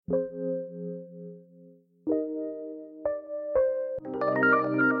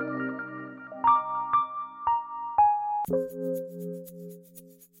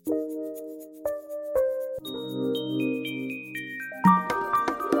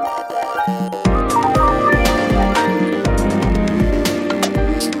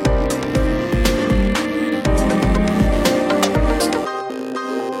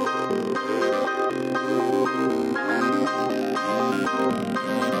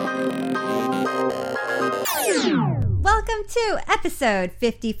Welcome to episode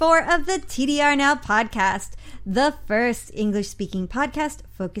 54 of the TDR Now podcast, the first English-speaking podcast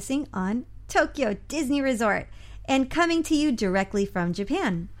focusing on Tokyo Disney Resort and coming to you directly from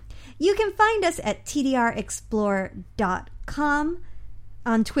Japan. You can find us at tdrexplorer.com,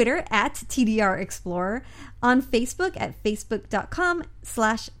 on Twitter at tdrexplorer, on Facebook at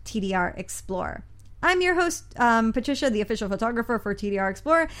facebook.com/tdrexplorer. I'm your host, Patricia, the official photographer for TDR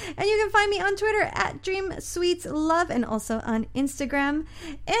Explorer, and you can find me on Twitter at DreamSweetsLove and also on Instagram.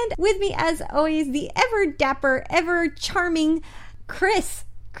 And with me, as always, the ever dapper, ever charming Chris.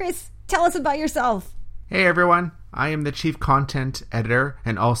 Chris, tell us about yourself. Hey everyone, I am the chief content editor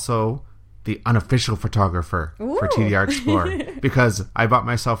and also the unofficial photographer for TDR Explorer because I bought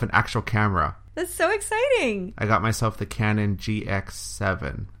myself an actual camera. That's so exciting. I got myself the Canon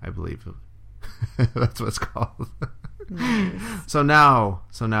GX7, I believe. That's what it's called. Nice. So now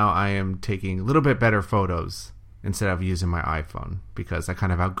I am taking a little bit better photos instead of using my iPhone because I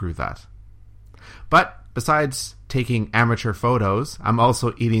kind of outgrew that. But besides taking amateur photos, I'm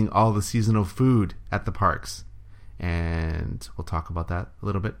also eating all the seasonal food at the parks. And we'll talk about that a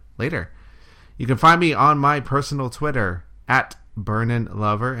little bit later. You can find me on my personal Twitter at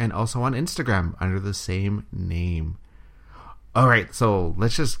BurnandLover and also on Instagram under the same name. All right, so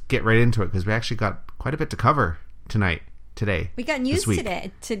let's just get right into it because we actually got quite a bit to cover today. We got news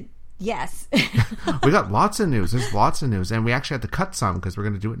today. Yes. We got lots of news. There's lots of news. And we actually had to cut some because we're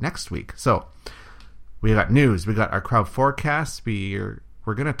going to do it next week. So we got news. We got our crowd forecast. We're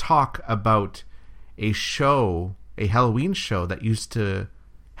going to talk about a Halloween show that used to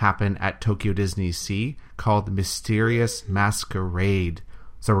happen at Tokyo Disney Sea called Mysterious Masquerade.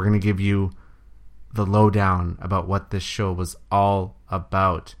 So we're going to give you the lowdown about what this show was all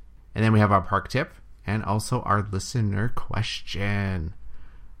about. And then we have our park tip and also our listener question.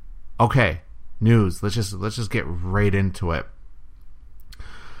 Okay, news. Let's just get right into it.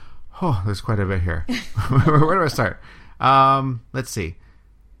 Oh, there's quite a bit here. Where do I start? Let's see.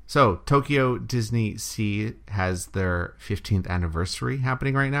 So, Tokyo Disney Sea has their 15th anniversary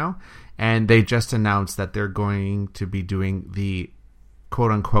happening right now, and they just announced that they're going to be doing the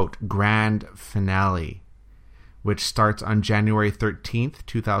quote-unquote grand finale, which starts on January 13th,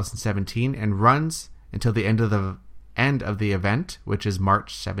 2017, and runs until the end of the event, which is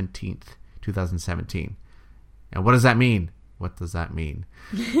March 17th, 2017. And what does that mean? What does that mean?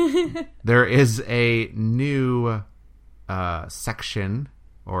 There is a new section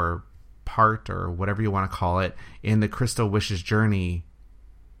or part or whatever you want to call it in the Crystal Wishes Journey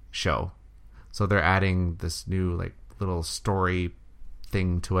show. So they're adding this new like little story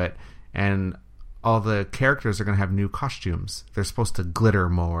thing to it, and all the characters are going to have new costumes. They're supposed to glitter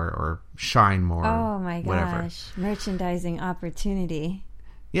more or shine more. Oh my gosh. Whatever. Merchandising opportunity.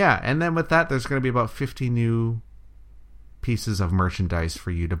 Yeah, and then with that there's going to be about 50 new pieces of merchandise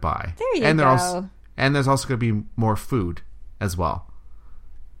for you to buy. There you go. And there's also going to be more food as well.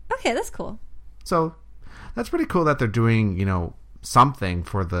 Okay, that's cool. So that's pretty cool that they're doing, something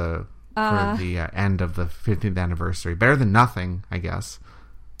for the end of the 15th anniversary. Better than nothing, I guess.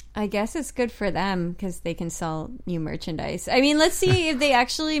 I guess it's good for them because they can sell new merchandise. I mean, let's see if they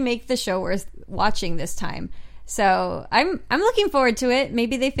actually make the show worth watching this time. So I'm looking forward to it.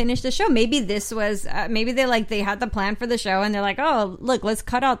 Maybe they finish the show. Maybe this was maybe they had the plan for the show and they're like, oh look, let's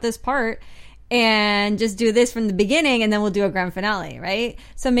cut out this part and just do this from the beginning and then we'll do a grand finale, right?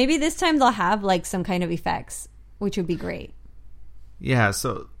 So maybe this time they'll have like some kind of effects, which would be great. Yeah.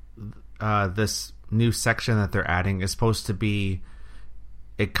 So this new section that they're adding is supposed to be,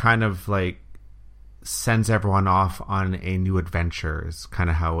 it kind of like sends everyone off on a new adventure is kind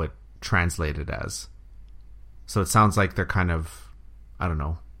of how it translated as. So it sounds like they're kind of, I don't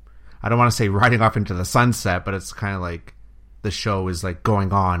know. I don't want to say riding off into the sunset, but it's kind of like the show is like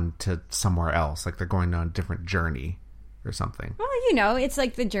going on to somewhere else. Like they're going on a different journey or something. Well, it's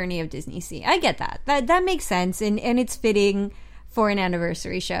like the journey of Disney Sea. I get that. That makes sense. And it's fitting for an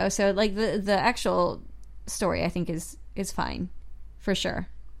anniversary show. So like the actual story I think is fine for sure.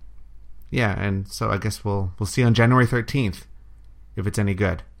 Yeah, and so I guess we'll see on January 13th if it's any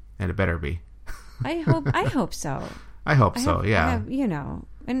good, and it better be. I hope so. I hope so. Yeah.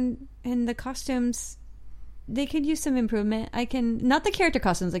 and the costumes, they could use some improvement. Not the character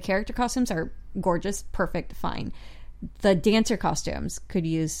costumes. The character costumes are gorgeous, perfect, fine. The dancer costumes could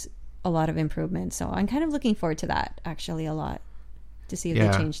use a lot of improvement. So I'm kind of looking forward to that actually a lot, to see if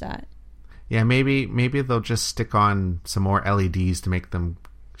they change that. Yeah, maybe they'll just stick on some more LEDs to make them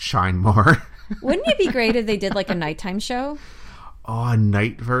shine more. Wouldn't it be great if they did like a nighttime show? Oh, a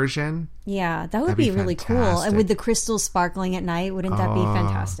night version? Yeah, that would be really cool. And with the crystals sparkling at night, wouldn't that be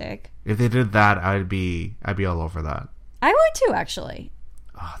fantastic? If they did that, I'd be all over that. I would too, actually.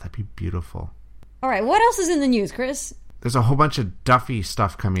 Oh, that'd be beautiful. All right, what else is in the news, Chris? There's a whole bunch of Duffy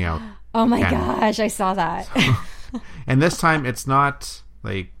stuff coming out. Oh my gosh, I saw that. And this time it's not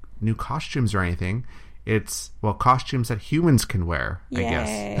like new costumes or anything. It's, well, costumes that humans can wear, I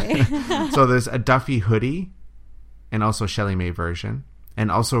guess. So there's a Duffy hoodie and also Shelly May version, and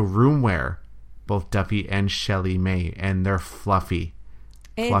also room wear, both Duffy and Shelly May, and they're fluffy.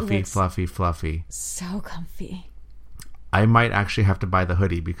 Fluffy. So comfy. I might actually have to buy the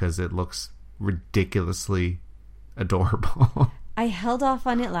hoodie because it looks ridiculously adorable. I held off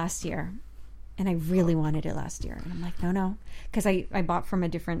on it last year, and I really wanted it last year. And I'm like, no. Because I bought from a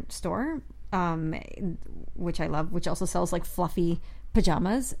different store, which I love, which also sells like fluffy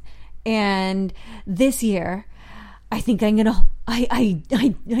pajamas. And this year, I think I'm gonna. I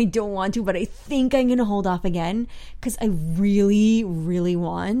don't want to, but I think I'm gonna hold off again because I really, really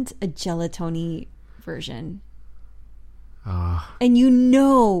want a gelatoni version. And you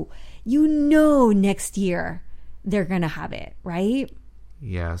know, next year they're gonna have it, right?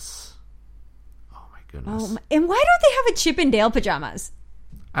 Yes. Oh my goodness. And why don't they have a Chip and Dale pajamas?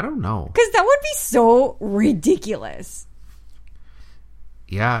 I don't know. Because that would be so ridiculous.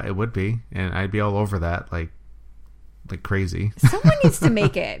 Yeah, it would be, and I'd be all over that, like crazy. Someone needs to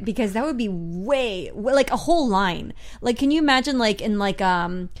make it, because that would be like a whole line. Like, can you imagine, like in like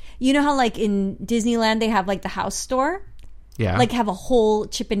you know how like in Disneyland they have like the house store? Yeah. Like have a whole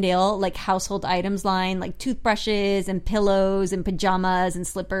Chip and Dale like household items line, like toothbrushes and pillows and pajamas and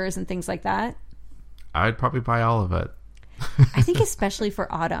slippers and things like that. I'd probably buy all of it. I think especially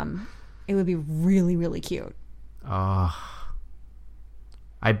for autumn, it would be really, really cute.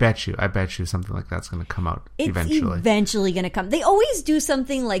 I bet you something like that's going to come out eventually. It's eventually going to come. They always do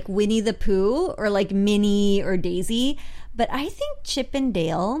something like Winnie the Pooh or like Minnie or Daisy. But I think Chip and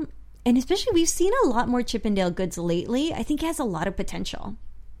Dale, and especially we've seen a lot more Chip and Dale goods lately, I think it has a lot of potential.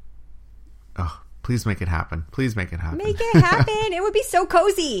 Oh, please make it happen. Please make it happen. Make it happen. It would be so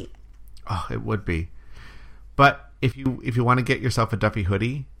cozy. Oh, it would be. But if you want to get yourself a Duffy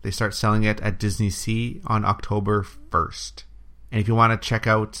hoodie, they start selling it at Disney Sea on October 1st. And if you want to check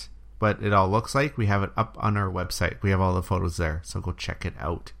out what it all looks like, we have it up on our website. We have all the photos there, so go check it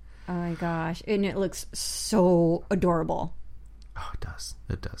out. Oh my gosh. And it looks so adorable. Oh, it does.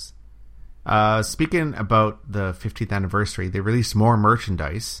 It does. Speaking about the 50th anniversary, they released more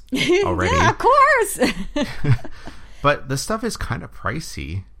merchandise already. Yeah, of course. But the stuff is kind of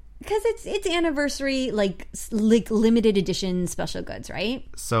pricey. Because it's anniversary, like limited edition special goods, right?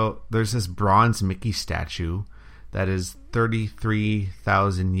 So there's this bronze Mickey statue that is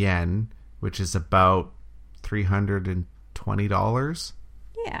 33,000 yen, which is about $320.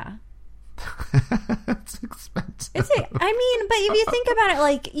 Yeah. It's expensive. But if you think about it,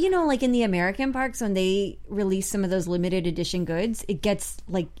 like, you know, like in the American parks, when they release some of those limited edition goods, it gets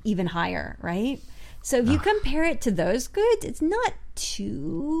like even higher, right? So if you compare it to those goods, it's not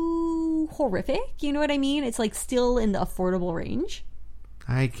too horrific. You know what I mean? It's like still in the affordable range.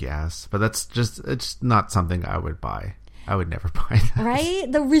 I guess, but it's not something I would buy. I would never buy that. Right?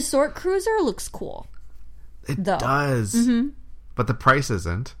 The resort cruiser looks cool. It does. Mm-hmm. But the price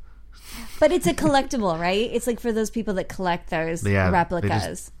isn't. But it's a collectible, right? It's like for those people that collect those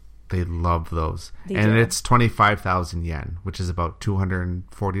replicas. They love those. It's 25,000 yen, which is about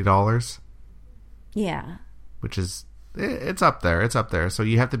 $240. Yeah. Which is, it's up there. It's up there. So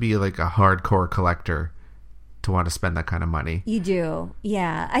you have to be like a hardcore collector to want to spend that kind of money. You do.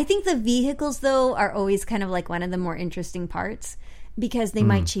 Yeah. I think the vehicles, though, are always kind of like one of the more interesting parts because they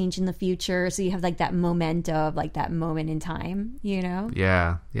might change in the future. So you have like that memento of like that moment in time, you know?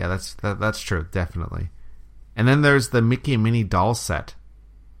 Yeah. Yeah, that's true. Definitely. And then there's the Mickey and Minnie doll set,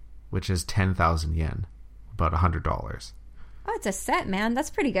 which is 10,000 yen, about $100. Oh, it's a set, man.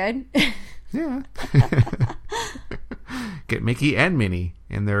 That's pretty good. Yeah. Get Mickey and Minnie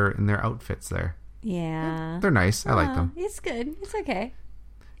in their outfits there. Yeah. They're nice. I like them. It's good. It's okay.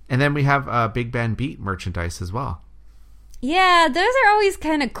 And then we have Big Band Beat merchandise as well. Yeah, those are always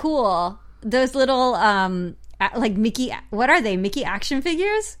kind of cool. Those little, like Mickey, what are they? Mickey action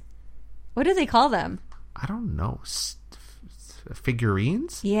figures? What do they call them? I don't know.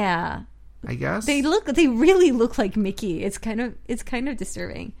 figurines, Yeah. I guess. They really look like Mickey. It's kind of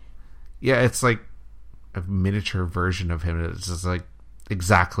disturbing. Yeah, it's like a miniature version of him. It's just like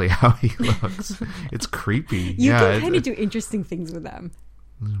exactly how he looks. It's creepy. You can kind of do interesting things with them.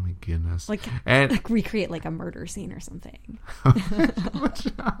 Oh my goodness. Like recreate like a murder scene or something.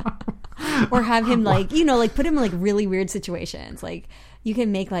 Or have him like put him in like really weird situations. Like you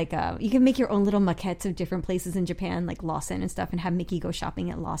can make your own little maquettes of different places in Japan, like Lawson and stuff, and have Mickey go shopping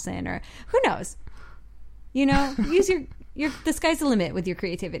at Lawson, or who knows. Use the sky's the limit with your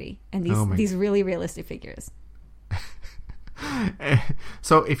creativity and these really realistic figures.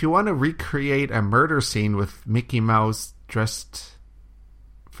 So if you want to recreate a murder scene with Mickey Mouse dressed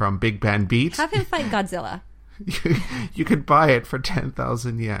from Big Band Beat, have him fight Godzilla. You could buy it for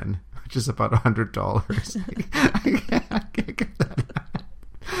 10,000 yen, which is about $100. I can't get that out.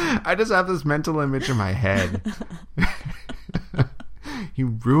 I just have this mental image in my head.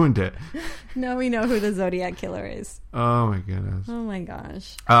 You ruined it. Now we know who the Zodiac Killer is. Oh my goodness. Oh my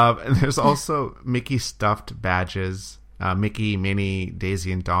gosh. And there's also Mickey stuffed badges. Mickey, Minnie,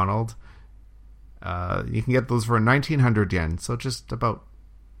 Daisy, and Donald. You can get those for 1,900 yen, so just about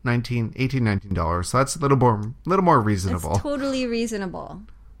 $19. So that's a little more reasonable. That's totally reasonable.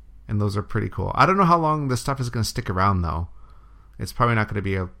 And those are pretty cool. I don't know how long this stuff is going to stick around, though. It's probably not going to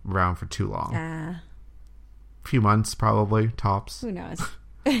be around for too long. A few months, probably, tops. Who knows?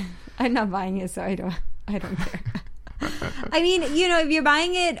 I'm not buying it, so I don't care. I mean, if you're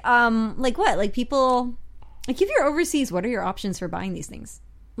buying it, like what? Like people, like if you're overseas, what are your options for buying these things?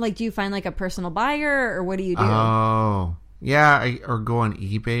 Like, do you find like a personal buyer, or what do you do? Oh, yeah, or go on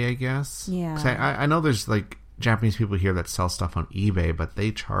eBay, I guess. Yeah. 'Cause I know there's like Japanese people here that sell stuff on eBay, but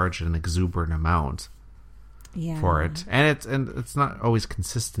they charge an exuberant amount for it, and it's not always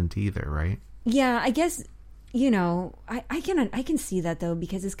consistent either, right? Yeah, I guess. I can see that though,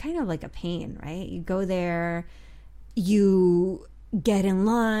 because it's kind of like a pain, right? You go there, you get in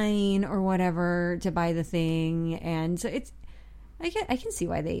line or whatever to buy the thing, and so I can see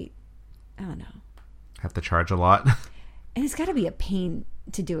why they, I don't know, have to charge a lot. And it's got to be a pain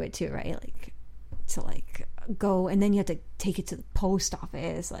to do it too, right? Like to like go, and then you have to take it to the post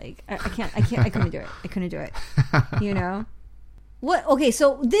office. Like I couldn't do it. What? Okay,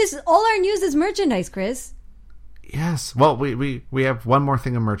 so all our news is merchandise, Chris. Yes. Well, we have one more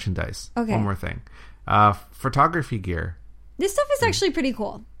thing of merchandise. Okay. One more thing. Photography gear. This stuff is actually pretty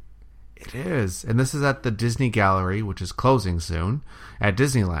cool. It is. And this is at the Disney Gallery, which is closing soon, at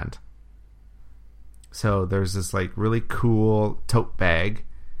Disneyland. So there's this like really cool tote bag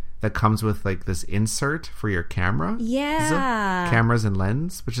that comes with like this insert for your camera. Yeah. Cameras and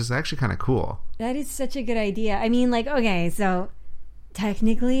lens, which is actually kind of cool. That is such a good idea. I mean, like, okay, so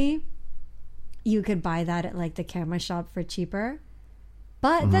technically you could buy that at like the camera shop for cheaper.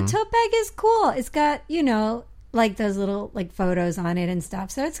 But the tote bag is cool. It's got, like those little like photos on it and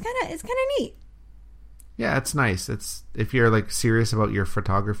stuff. So it's kind of neat. Yeah, it's nice. It's if you're like serious about your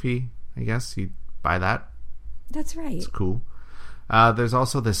photography, I guess you buy that. That's right. It's cool. There's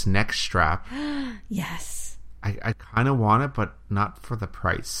also this neck strap. Yes. I kind of want it, but not for the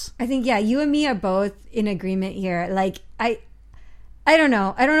price. I think, yeah, you and me are both in agreement here. Like, I don't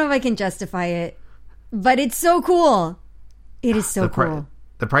know. I don't know if I can justify it, but it's so cool. It is so cool.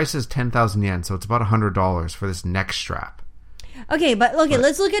 The price is 10,000 yen, so it's about $100 for this neck strap. Okay, but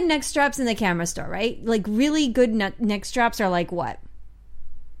let's look at neck straps in the camera store, right? Like, really good neck straps are like what?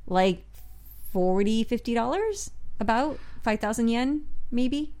 Like $40, $50? About 5,000 yen,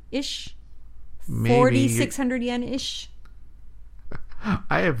 maybe? Ish? 600 yen ish.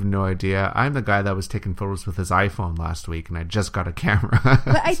 I have no idea. I'm the guy that was taking photos with his iPhone last week, and I just got a camera.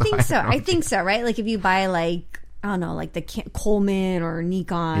 But I think so. I think so, right? Like if you buy like, I don't know, like the Coleman or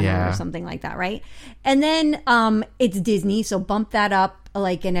Nikon or something like that, right? And then it's Disney, so bump that up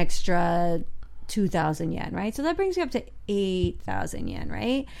like an extra 2,000 yen, right? So that brings you up to 8,000 yen,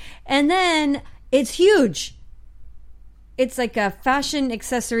 right? And then it's huge. It's like a fashion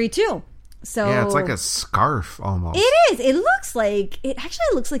accessory too. So yeah, it's like a scarf almost. It is. It actually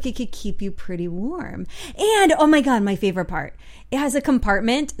looks like it could keep you pretty warm. And oh my god, my favorite part. It has a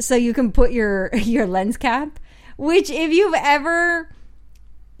compartment so you can put your lens cap, which if you've ever,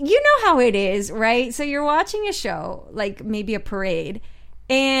 you know how it is, right? So you're watching a show, like maybe a parade,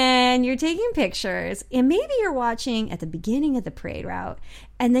 and you're taking pictures, and maybe you're watching at the beginning of the parade route,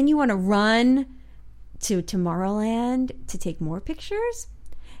 and then you want to run to Tomorrowland to take more pictures.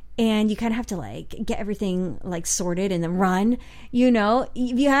 And you kind of have to like get everything like sorted and then run, If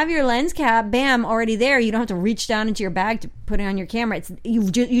you have your lens cap, bam, already there. You don't have to reach down into your bag to put it on your camera.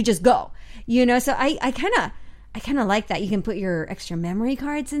 You just go, So I I kind of like that. You can put your extra memory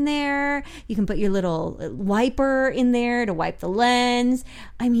cards in there. You can put your little wiper in there to wipe the lens.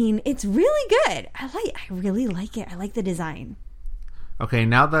 I mean, it's really good. I really like it. I like the design. Okay,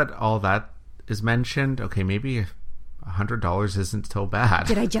 now that all that is mentioned, okay, maybe $100 isn't so bad.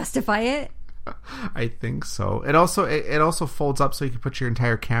 Did I justify it? I think so. It also folds up so you can put your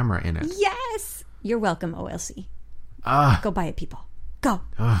entire camera in it. Yes. You're welcome, OLC. Go buy it, people. Go.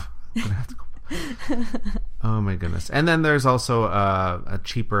 I'm gonna have to go. Oh my goodness. And then there's also a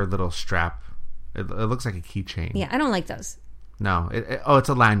cheaper little strap. It looks like a keychain. Yeah, I don't like those. No. It's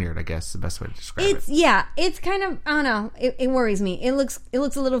a lanyard, I guess, is the best way to describe it. It's kind of, I don't know. It worries me. It looks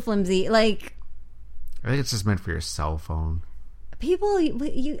a little flimsy. Like, I think it's just meant for your cell phone. People,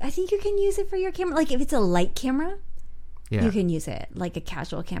 I think you can use it for your camera. Like, if it's a light camera, you can use it like a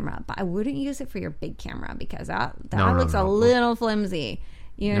casual camera. But I wouldn't use it for your big camera because that looks a little flimsy.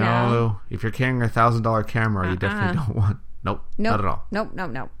 You know? If you're carrying a $1,000 camera, you definitely don't want. Nope. Not at all.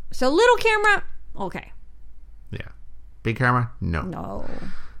 Nope. So little camera, okay. Yeah. Big camera, no. No.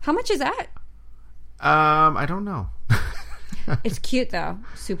 How much is that? I don't know. It's cute though.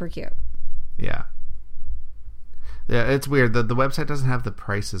 Super cute. Yeah. Yeah, it's weird. The website doesn't have the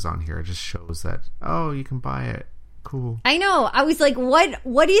prices on here. It just shows that, you can buy it. Cool. I know. I was like,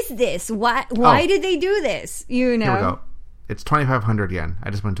 what is this? Why did they do this? You know? Here we go. It's 2,500 yen. I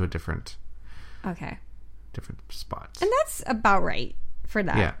just went to a different spot. And that's about right for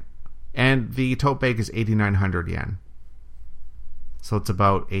that. Yeah. And the tote bag is 8,900 yen. So it's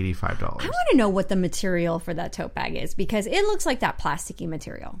about $85. I want to know what the material for that tote bag is because it looks like that plasticky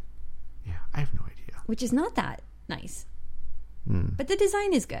material. Yeah, I have no idea. Which is not that nice. But the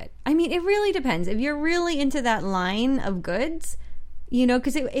design is good. I mean, it really depends. If you're really into that line of goods, you know,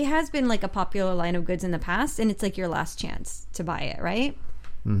 because it has been like a popular line of goods in the past, and it's like your last chance to buy it, right?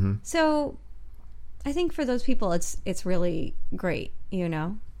 Mm-hmm. So I think for those people, it's really great, you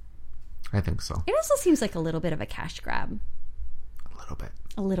know? I think so. It also seems like a little bit of a cash grab.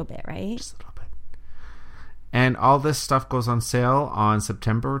 A little bit, right? Just a little bit. And all this stuff goes on sale on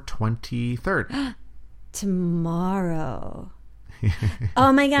September 23rd. Tomorrow.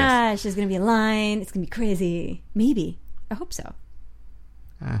 Oh my gosh, there's going to be a line. It's going to be crazy. Maybe. I hope so.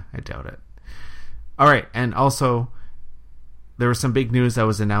 I doubt it. All right. And also, there was some big news that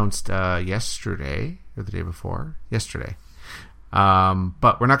was announced yesterday or the day before. Yesterday.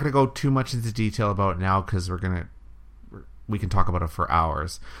 But we're not going to go too much into detail about it now because we can talk about it for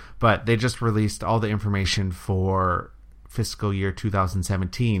hours. But they just released all the information for fiscal year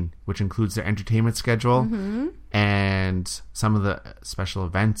 2017, which includes their entertainment schedule and some of the special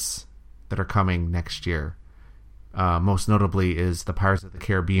events that are coming next year. Most notably is the Pirates of the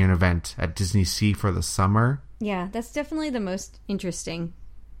Caribbean event at Disney Sea for the summer. Yeah, that's definitely the most interesting.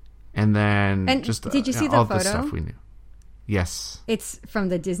 And then did you see the all photo? the stuff we knew. Yes. It's from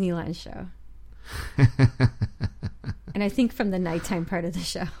the Disneyland show. And I think from the nighttime part of the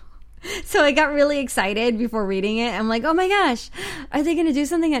show. So I got really excited before reading it. I'm like, oh my gosh, are they going to do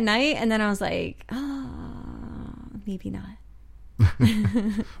something at night? And then I was like, maybe not.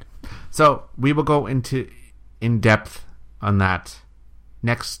 So we will go in depth on that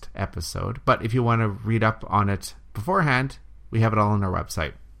next episode. But if you want to read up on it beforehand, we have it all on our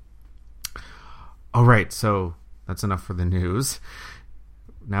website. All right, so that's enough for the news.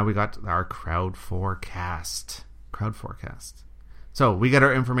 Now we got our crowd forecast. So we get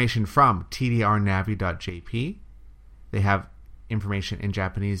our information from tdrnavi.jp. They have information in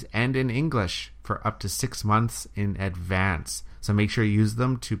Japanese and in English for up to 6 months in advance. So make sure you use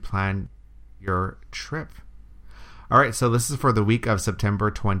them to plan your trip. All right, so this is for the week of September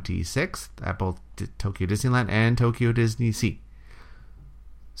 26th at both Tokyo Disneyland and Tokyo Disney Sea.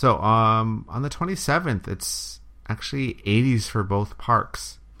 So on the 27th, it's actually 80s for both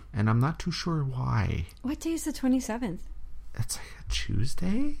parks. And I'm not too sure why. What day is the 27th? It's like a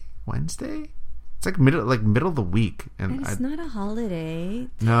Tuesday? Wednesday? It's like middle of the week. And it's not a holiday.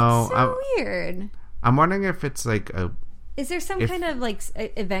 No. That's so weird. I'm wondering if it's like a... Is there some kind of like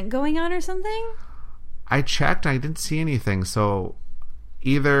event going on or something? I checked. I didn't see anything. So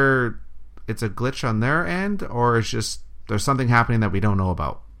either it's a glitch on their end or it's just there's something happening that we don't know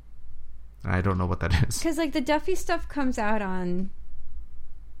about. And I don't know what that is. Because like the Duffy stuff comes out on...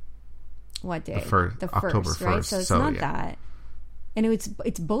 What day? October 1st, right? So it's not that. And it's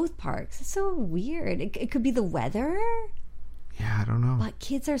both parks. It's so weird. It could be the weather. Yeah, I don't know. But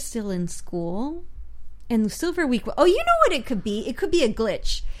kids are still in school. And Silver Week... Oh, you know what it could be? It could be a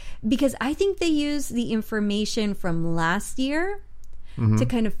glitch. Because I think they use the information from last year to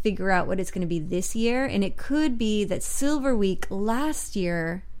kind of figure out what it's going to be this year. And it could be that Silver Week last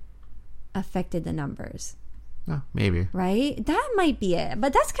year affected the numbers. Oh, maybe. Right? That might be it.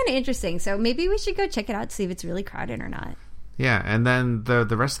 But that's kind of interesting. So maybe we should go check it out to see if it's really crowded or not. Yeah, and then the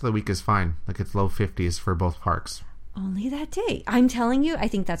rest of the week is fine. Like it's low 50s for both parks. Only that day. I'm telling you, I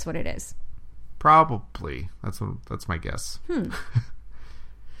think that's what it is. Probably. That's my guess.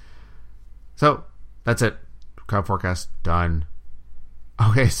 So, that's it. Crowd forecast done.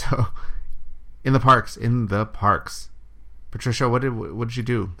 Okay, so in the parks. Patricia, what did you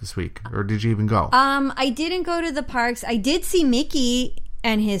do this week? Or did you even go? I didn't go to the parks. I did see Mickey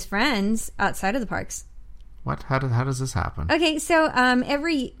and his friends outside of the parks. What? How does this happen? Okay, so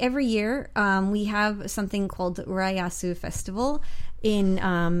every year we have something called Urayasu Festival in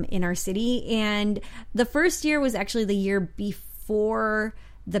our city, and the first year was actually the year before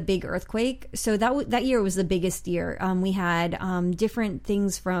the big earthquake. So that year was the biggest year. We had different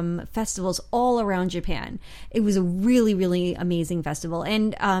things from festivals all around Japan. It was a really, really amazing festival,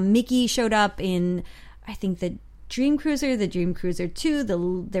 and Mickey showed up in, I think, the Dream Cruiser 2.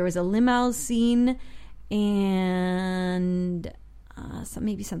 There was a limousine. And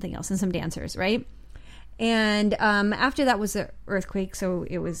maybe something else, and some dancers, right? And after that was an earthquake, so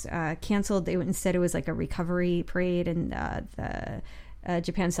it was canceled. Instead, it was like a recovery parade, and the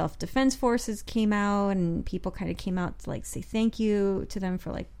Japan Self-Defense Forces came out, and people kind of came out to like say thank you to them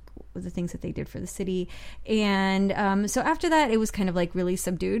for like the things that they did for the city. And so after that, it was kind of like really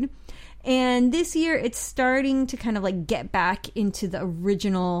subdued. And this year, it's starting to kind of like get back into the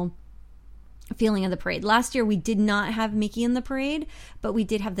original feeling of the parade. Last year we did not have Mickey in the parade, but we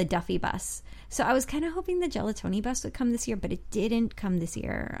did have the Duffy bus. So I was kind of hoping the Gelatoni bus would come this year, but it didn't come this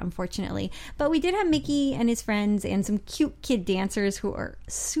year, unfortunately. But we did have Mickey and his friends and some cute kid dancers who are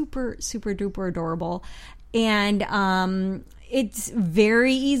super, super duper adorable. And it's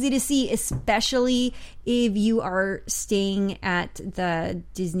very easy to see, especially if you are staying at the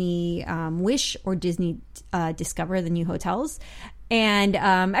Disney Wish or Disney Discover, the new hotels. And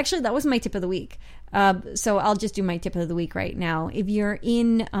actually, that was my tip of the week. So I'll just do my tip of the week right now. If you're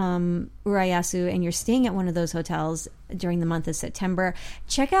in Urayasu and you're staying at one of those hotels during the month of September,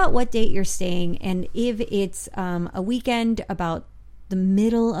 check out what date you're staying. And if it's a weekend about the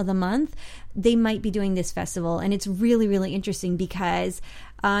middle of the month, they might be doing this festival. And it's really, really interesting because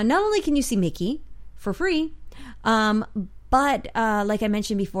not only can you see Mickey for free, but like I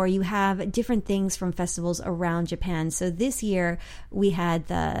mentioned before, you have different things from festivals around Japan. So this year we had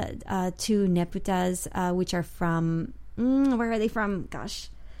the two Neputas, which are from, where are they from? Gosh,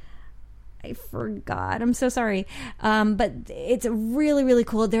 I forgot. I'm so sorry. But it's really, really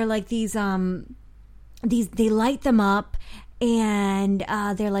cool. They're like these, they light them up, and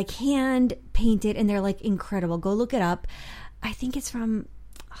they're like hand painted, and they're like incredible. Go look it up. I think it's from...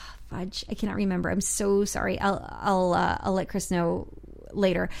 fudge, I cannot remember. I'm so sorry. I'll let Chris know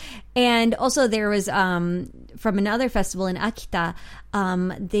later. And also there was from another festival in Akita,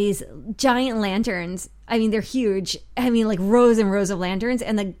 these giant lanterns. I mean, they're huge. I mean, like rows and rows of lanterns,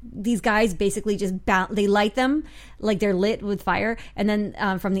 and these guys basically just they light them like they're lit with fire, and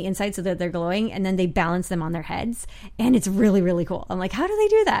then from the inside so that they're glowing, and then they balance them on their heads, and it's really, really cool. I'm like, how do they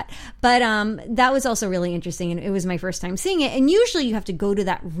do that? But that was also really interesting, and it was my first time seeing it. And usually you have to go to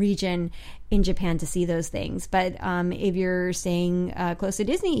that region in Japan to see those things, but if you're staying close to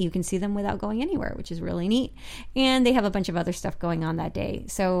Disney, you can see them without going anywhere, which is really neat. And they have a bunch of other stuff going on that day,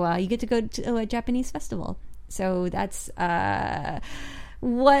 so you get to go to a Japanese festival. So that's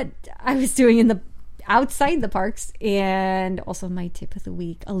what I was doing outside the parks, and also my tip of the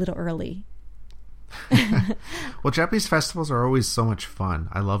week a little early. Well, Japanese festivals are always so much fun.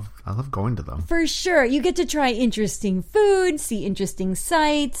 I love going to them. For sure. You get to try interesting food, see interesting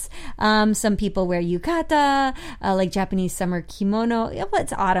sights. Some people wear yukata, like Japanese summer kimono. Well,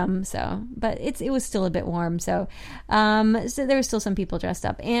 it's autumn, but it was still a bit warm. So there were still some people dressed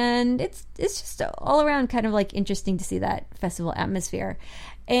up, and it's just all around kind of like interesting to see that festival atmosphere.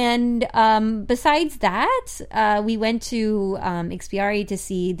 And besides that, we went to Ikspiari to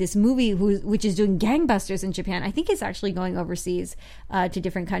see this movie which is doing gangbusters in Japan. I think it's actually going overseas to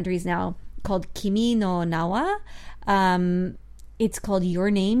different countries now, called Kimi no Nawa. It's called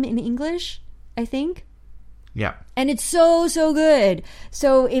Your Name in English, I think. Yeah. And it's so, so good.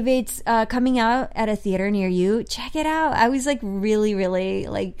 So if it's coming out at a theater near you, check it out. I was like really, really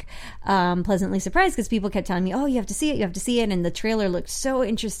like pleasantly surprised because people kept telling me, oh, you have to see it. And the trailer looked so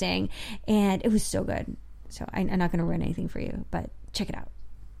interesting, and it was so good. So I'm not going to ruin anything for you, but check it out.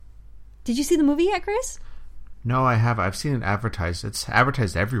 Did you see the movie yet, Chris? No, I have. I've seen it advertised. It's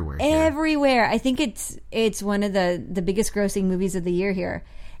advertised everywhere here. Everywhere. I think it's one of the biggest grossing movies of the year here.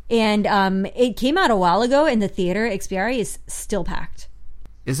 And it came out a while ago, and the theater, Ikspiari, is still packed.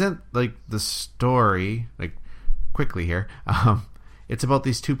 Isn't, like, the story, like, quickly here. It's about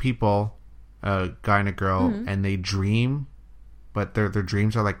these two people, a guy and a girl, and they dream, but their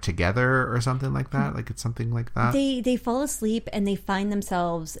dreams are like together or something like that. Like it's something like that. They fall asleep and they find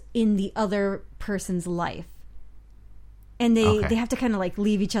themselves in the other person's life. And they have to kind of like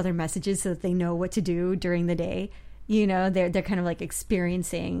leave each other messages so that they know what to do during the day. You know, they're kind of like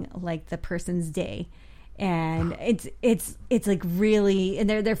experiencing like the person's day. And it's like really, and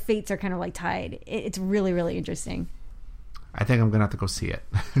their fates are kind of like tied. It's really, really interesting. I think I'm gonna have to go see it.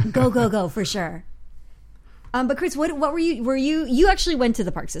 Go for sure. But Chris, what were you actually went to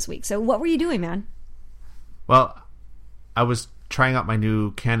the parks this week? So what were you doing, man? Well, I was trying out my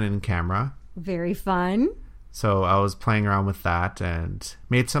new Canon camera. Very fun. So I was playing around with that and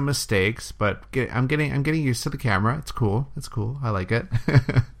made some mistakes, but I'm getting used to the camera. It's cool. I like it.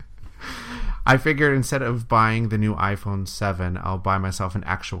 I figured instead of buying the new iPhone 7, I'll buy myself an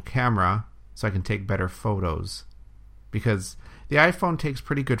actual camera so I can take better photos. Because the iPhone takes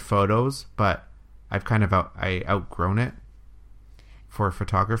pretty good photos, but I've kind of outgrown it for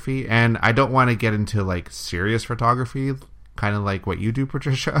photography, and I don't want to get into like serious photography, kind of like what you do,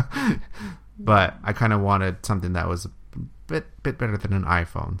 Patricia. But I kind of wanted something that was a bit better than an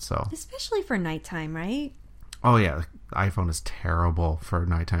iPhone. So especially for nighttime, right? Oh yeah, the iPhone is terrible for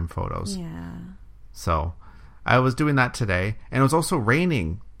nighttime photos. Yeah. So I was doing that today, and it was also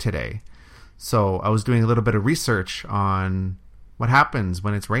raining today. So I was doing a little bit of research on what happens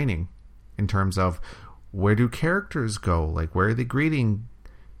when it's raining, in terms of where do characters go, like where are they greeting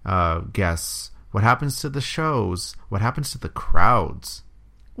guests, what happens to the shows, what happens to the crowds.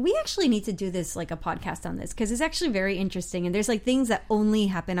 We actually need to do this, like a podcast on this, because it's actually very interesting. And there's like things that only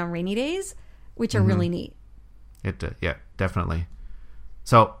happen on rainy days, which are really neat. Yeah, definitely.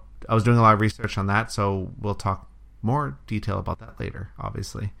 So I was doing a lot of research on that, so we'll talk more detail about that later,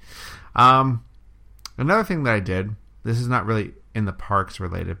 obviously. Another thing that I did, this is not really in the parks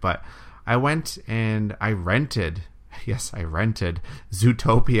related, but I went and I rented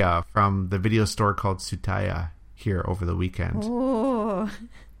Zootopia from the video store called Tsutaya here over the weekend. Oh.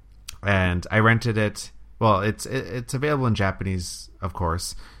 And I rented it. Well, it's available in Japanese, of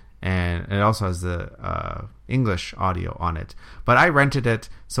course, and it also has the English audio on it. But I rented it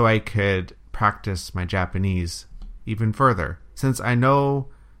so I could practice my Japanese even further. Since I know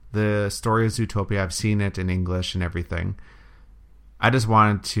the story of Zootopia, I've seen it in English and everything, I just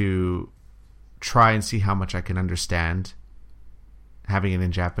wanted to try and see how much I can understand having it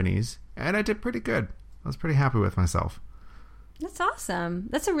in Japanese. And I did pretty good. I was pretty happy with myself. That's awesome.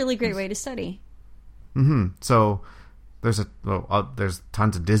 That's a really great way to study. Mm-hmm. So there's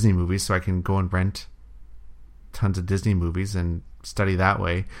tons of Disney movies, so I can go and rent tons of Disney movies and study that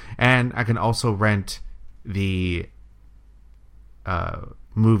way. And I can also rent the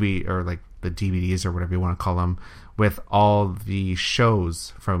movie, or like the DVDs or whatever you want to call them, with all the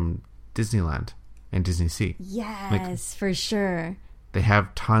shows from Disneyland and Disney Sea. Yes, for sure. They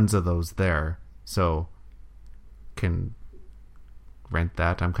have tons of those there, so can rent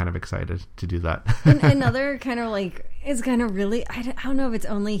that. I'm kind of excited to do that. And another kind of like, it's kind of really, I don't know if it's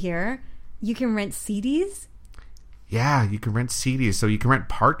only here, you can rent CDs. Yeah, you can rent CDs, so you can rent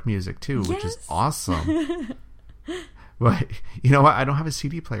park music too, which is awesome. But you know what? I don't have a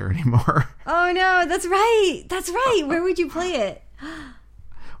CD player anymore. Oh no, that's right. Where would you play it?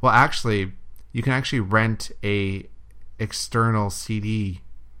 Well, actually, you can actually rent a external CD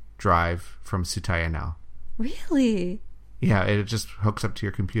drive from Tsutaya now. Really? Yeah, it just hooks up to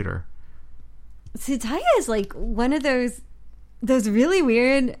your computer. Tsutaya is like one of those really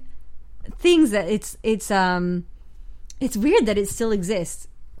weird things that it's weird that it still exists,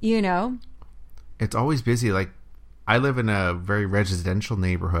 you know? It's always busy. Like, I live in a very residential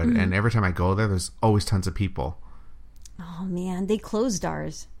neighborhood, and every time I go there, there's always tons of people. Oh man, they closed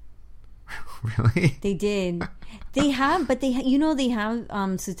ours. Really? They did. They have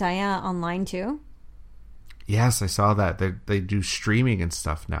Tsutaya online too. Yes, I saw that. They do streaming and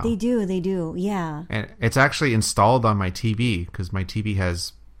stuff now. They do. Yeah. And it's actually installed on my TV because my TV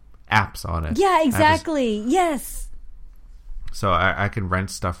has apps on it. Yeah, exactly. Yes. So I can rent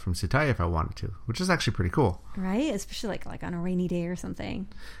stuff from Tsutaya if I wanted to, which is actually pretty cool. Right? Especially like on a rainy day or something.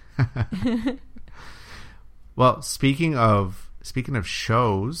 Well, speaking of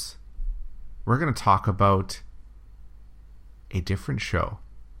shows, we're going to talk about a different show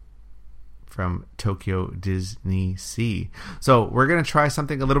from Tokyo Disney Sea. So we're going to try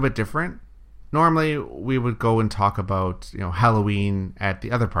something a little bit different. Normally, we would go and talk about Halloween at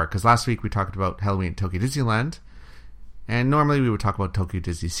the other park, because last week we talked about Halloween at Tokyo Disneyland, and normally we would talk about Tokyo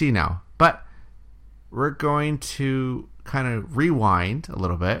Disney Sea now. But we're going to kind of rewind a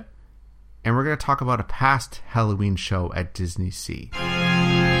little bit and we're going to talk about a past Halloween show at Disney Sea.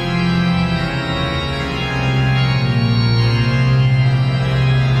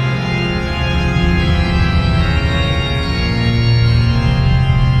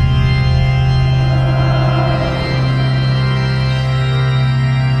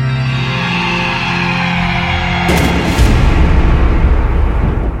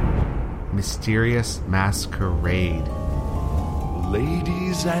 Mysterious Masquerade.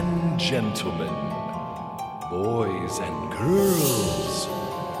 Ladies and gentlemen, boys and girls,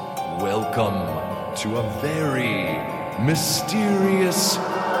 welcome to a very mysterious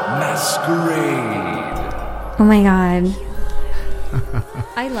masquerade. Oh my god.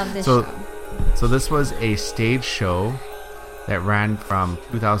 I love this show. So this was a stage show that ran from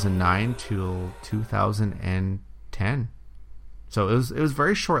 2009 to 2010. So it was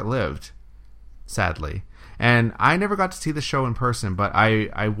very short-lived, sadly. And I never got to see the show in person, but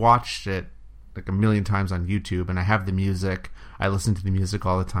I watched it like a million times on YouTube, and I have the music. I listen to the music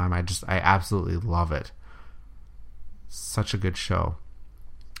all the time. I absolutely love it. Such a good show.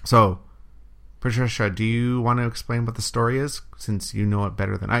 So, Patricia, do you want to explain what the story is, since you know it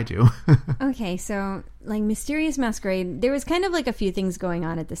better than I do? Okay, so like Mysterious Masquerade, there was kind of like a few things going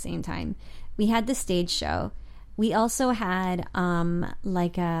on at the same time. We had the stage show. We also had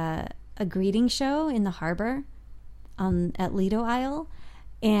like a greeting show in the harbor at Lido Isle,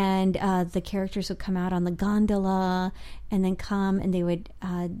 and the characters would come out on the gondola and then come and they would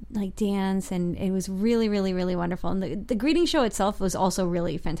like dance, and it was really, really, really wonderful. And the greeting show itself was also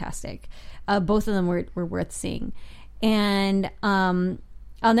really fantastic. Both of them were worth seeing. And I'll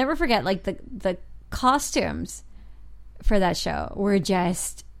never forget, like the costumes for that show were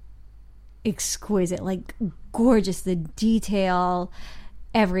just exquisite, like gorgeous, the detail,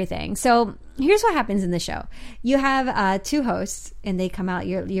 everything. So here's what happens in the show. You have two hosts, and they come out,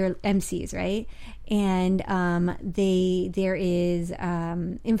 your MCs, right? And there is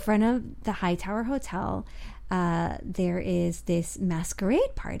in front of the Hightower Hotel, there is this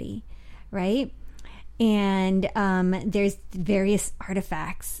masquerade party, right? And there's various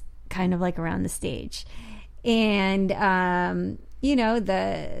artifacts kind of like around the stage, and you know,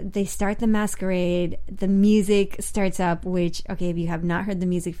 they start the masquerade, the music starts up, which, okay, if you have not heard the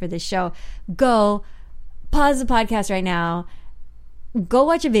music for this show, go pause the podcast right now, go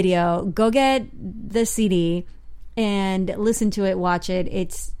watch a video, go get the CD and listen to it, watch it.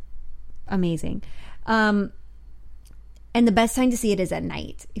 It's amazing. And the best time to see it is at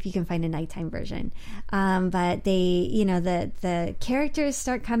night, if you can find a nighttime version. But they, you know, the characters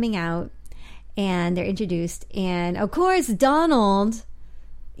start coming out, and they're introduced, and of course Donald,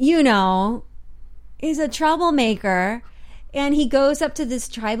 you know, is a troublemaker, and he goes up to this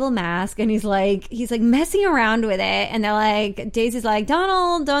tribal mask, and he's like messing around with it, and they're like, Daisy's like,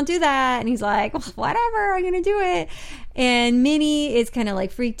 Donald, don't do that, and he's like, whatever, I'm gonna do it. And Minnie is kind of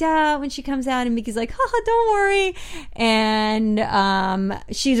like freaked out when she comes out, and Mickey's like, don't worry, and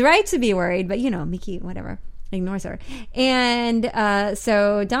she's right to be worried, but you know, Mickey, whatever, ignores her. And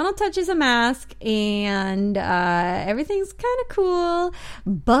so Donald touches a mask, and everything's kind of cool,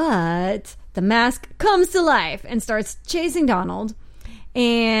 but the mask comes to life and starts chasing Donald,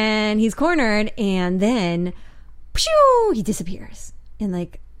 and he's cornered, and then pshoo, he disappears in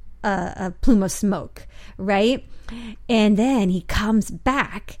like a plume of smoke, right? And then he comes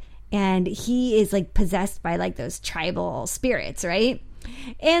back, and he is like possessed by like those tribal spirits, right?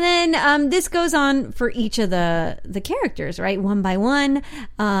 And then this goes on for each of the characters, right? One by one,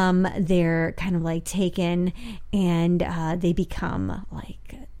 they're kind of like taken, and they become like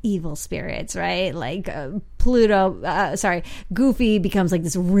evil spirits, right? Like Goofy becomes like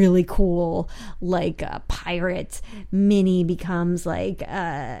this really cool like pirate. Minnie becomes like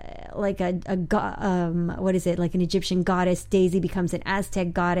what is it, like an Egyptian goddess. Daisy becomes an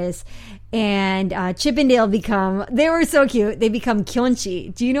Aztec goddess, and Chip and Dale they were so cute, they become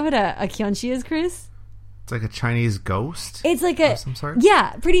Kyonchi. Do you know what a Kyonchi is, Chris? It's like a Chinese ghost. It's like of some sort.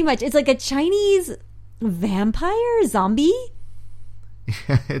 Yeah, pretty much. It's like a Chinese vampire zombie.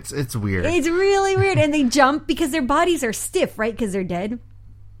 It's weird. It's really weird. And they jump because their bodies are stiff, right? Because they're dead.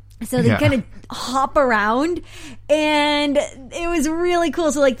 So they kind of hop around, and it was really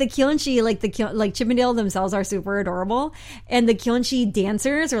cool. So like the Kyonchi, like Chip and Dale themselves are super adorable, and the Kyonchi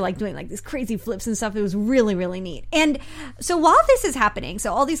dancers are like doing like these crazy flips and stuff. It was really, really neat. And so while this is happening,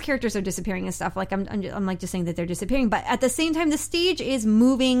 so all these characters are disappearing and stuff. Like I'm like just saying that they're disappearing, but at the same time, the stage is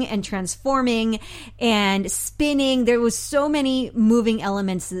moving and transforming and spinning. There was so many moving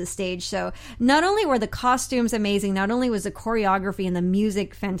elements to the stage. So not only were the costumes amazing, not only was the choreography and the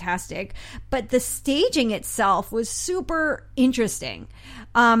music fantastic, fantastic, but the staging itself was super interesting.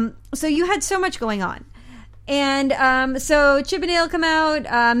 So you had so much going on. And so Chip and Dale come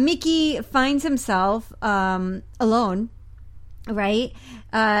out. Mickey finds himself alone, right?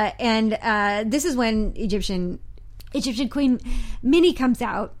 And this is when Egyptian Queen Minnie comes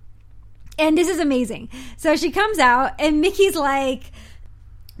out. And this is amazing. So she comes out, and Mickey's like,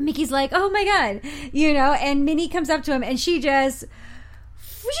 oh my God, you know, and Minnie comes up to him, and she just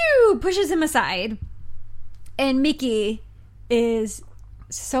pushes him aside. And Mickey is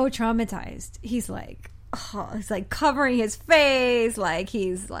so traumatized. He's like covering his face, like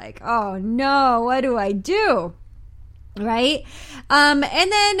he's like, oh no, what do I do? Right? And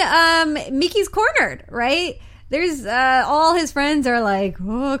then Mickey's cornered, right? There's all his friends are like,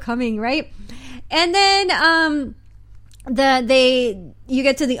 oh, coming, right? And then you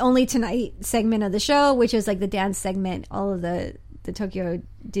get to the Only Tonight segment of the show, which is like the dance segment. All of the Tokyo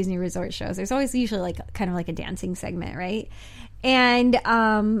Disney Resort shows, there's always usually like kind of like a dancing segment, right? And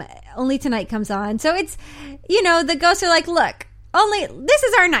Only Tonight comes on. So it's, you know, the ghosts are like, look, this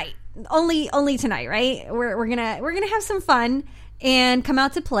is our night. Only tonight, right? We're gonna have some fun and come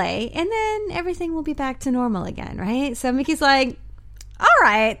out to play, and then everything will be back to normal again, right? So Mickey's like, all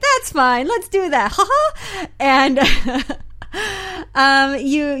right, that's fine, let's do that, haha. And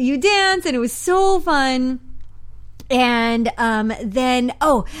you dance, and it was so fun. And then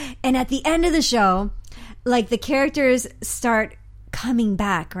and at the end of the show, like the characters start coming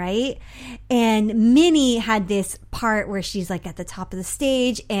back, right? And Minnie had this part where she's like at the top of the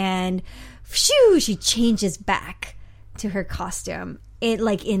stage, and she changes back to her costume in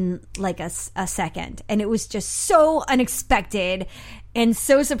a second, and it was just so unexpected and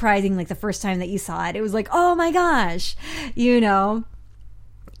so surprising. Like the first time that you saw it, it was like, oh my gosh, you know.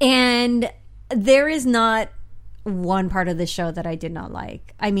 And there is not one part of the show that I did not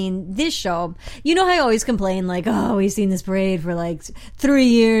like. I mean, this show, you know how I always complain like, oh, we've seen this parade for like 3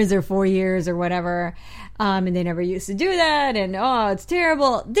 years or 4 years or whatever, and they never used to do that, and oh, it's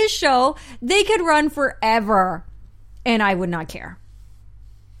terrible. This show, they could run forever and I would not care.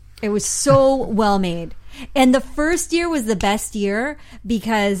 It was so well made. And the first year was the best year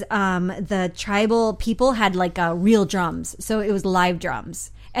because the tribal people had like real drums. So it was live drums.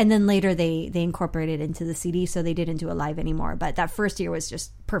 And then later they incorporated it into the CD, so they didn't do it live anymore. But that first year was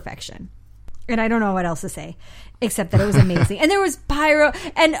just perfection. And I don't know what else to say, except that it was amazing. And there was pyro.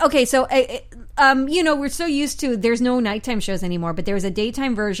 And okay, so, you know, we're so used to, there's no nighttime shows anymore, but there was a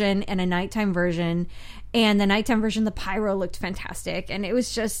daytime version and a nighttime version. And the nighttime version, the pyro looked fantastic. And it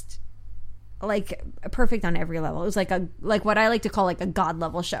was just like perfect on every level. It was like what I like to call like a God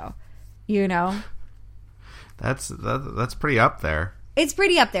level show, you know? That's pretty up there. It's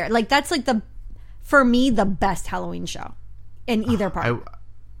pretty up there. Like that's like for me, the best Halloween show in either part.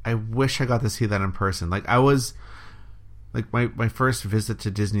 I wish I got to see that in person. Like I was, like my first visit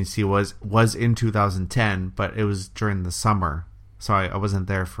to Disney Sea was in 2010, but it was during the summer, so I wasn't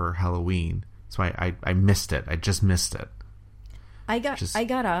there for Halloween. So I missed it. I just missed it. I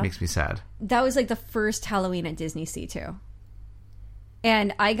got up. Makes me sad. That was like the first Halloween at Disney Sea too.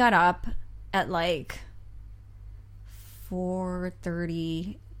 And I got up at like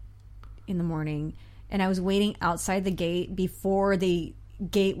 4:30 in the morning, and I was waiting outside the gate before the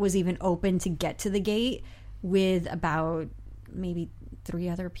gate was even open to get to the gate with about maybe 3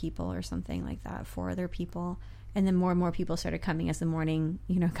 other people or something like that, 4 other people. And then more and more people started coming as the morning,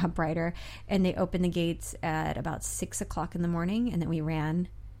 you know, got brighter. And they opened the gates at about 6 o'clock in the morning, and then we ran.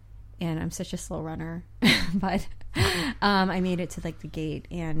 And I'm such a slow runner, but I made it to like the gate,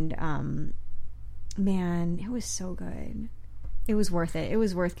 and man, it was so good. It was worth it. It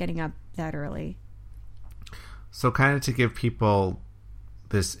was worth getting up that early. So kind of to give people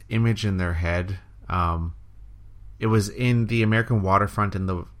this image in their head, it was in the American waterfront, in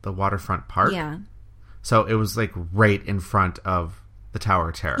the waterfront park. Yeah. So it was like right in front of the Tower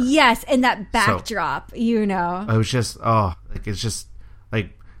of Terror. Yes, and that backdrop, you know. It was just, it's just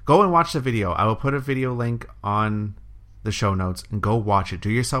like, go and watch the video. I will put a video link on the show notes and go watch it. Do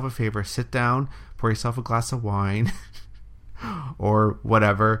yourself a favor, sit down, pour yourself a glass of wine or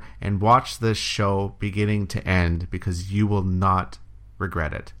whatever, and watch this show beginning to end, because you will not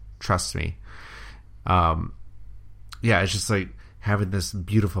regret it. Trust me. Yeah, it's just like having this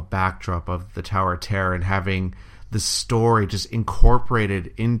beautiful backdrop of the Tower of Terror and having the story just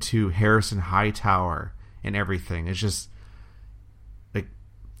incorporated into Harrison Hightower and everything. It's just like,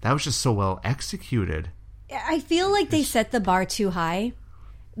 that was just so well executed. I feel like they set the bar too high,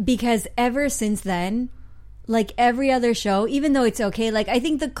 because ever since then, like every other show, even though it's okay, like I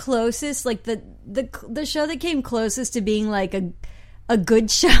think the closest, like the show that came closest to being like a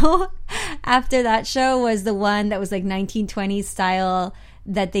good show after that show was the one that was like 1920s style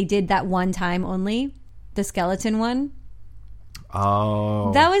that they did that one time only, the skeleton one.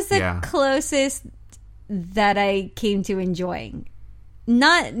 Oh, that was the closest that I came to enjoying.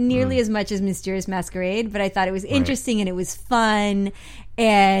 Not nearly as much as Mysterious Masquerade, but I thought it was interesting and it was fun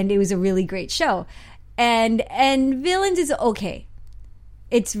and it was a really great show. And Villains is okay.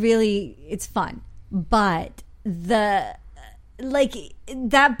 It's fun. But that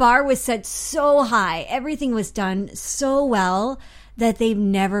bar was set so high. Everything was done so well that they've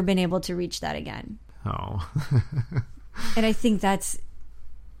never been able to reach that again. Oh. And I think that's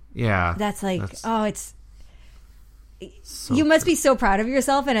it's so you must be so proud of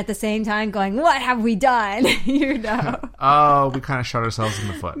yourself, and at the same time going, what have we done? You know. Oh, we kind of shot ourselves in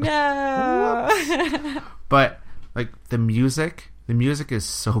the foot. No. But like the music is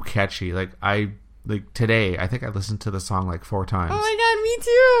so catchy. Today, I think I listened to the song like 4 times. Oh my god, me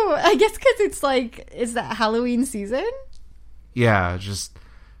too. I guess because is that Halloween season? Yeah, just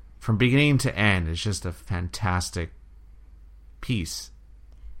from beginning to end, it's just a fantastic piece.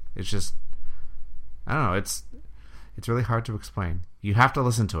 It's just, I don't know, it's really hard to explain. You have to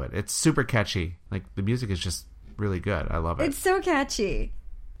listen to it. It's super catchy. Like, the music is just really good. I love it. It's so catchy.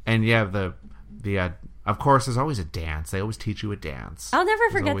 And yeah, the of course, there's always a dance. They always teach you a dance. I'll never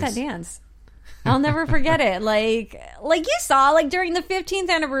forget that dance. I'll never forget it. Like you saw, like during the 15th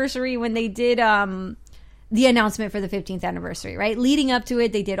anniversary when they did the announcement for the 15th anniversary, right? Leading up to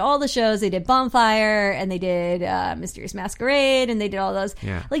it, they did all the shows. They did Bonfire, and they did Mysterious Masquerade, and they did all those.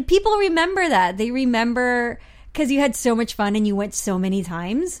 Yeah. Like, people remember that. They remember because you had so much fun and you went so many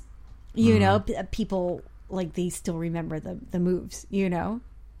times. You know, people, like, they still remember the moves, you know?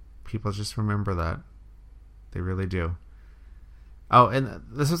 People just remember that. They really do. Oh, and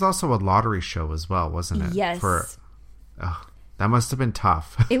this was also a lottery show as well, wasn't it? Yes. That must have been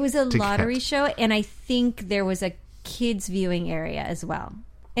tough. It was a lottery show, and I think there was a kids viewing area as well.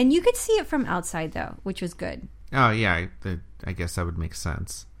 And you could see it from outside, though, which was good. Oh, yeah. I guess that would make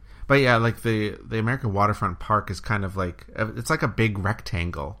sense. But yeah, like the American Waterfront Park is kind of like, it's like a big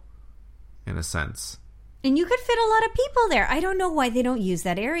rectangle in a sense. And you could fit a lot of people there. I don't know why they don't use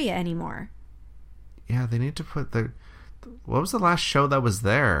that area anymore. Yeah, they need to put what was the last show that was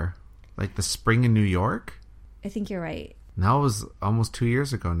there? Like the Spring in New York? I think you're right. That was almost 2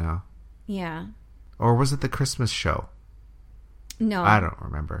 years ago now. Yeah. Or was it the Christmas show? No. I don't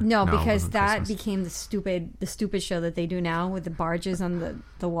remember. No, because that Christmas became the stupid show that they do now with the barges on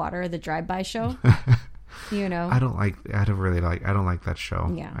the water, the drive-by show. You know? I don't like that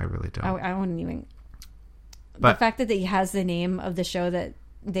show. Yeah. I really don't. I wouldn't even. But the fact that it has the name of the show that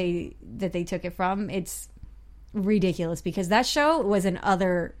they took it from, it's ridiculous because that show was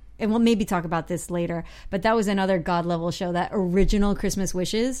another, and we'll maybe talk about this later, but that was another god level show. That original Christmas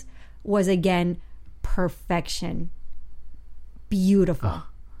Wishes was again perfection. Beautiful.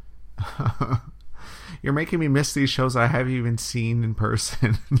 You're making me miss these shows I haven't even seen in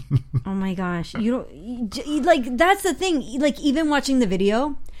person. Oh my gosh. You don't like, that's the thing. Like, even watching the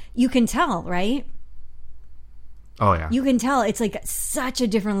video, you can tell, right? Oh yeah. You can tell it's like such a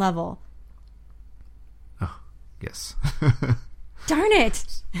different level. Oh, yes. Darn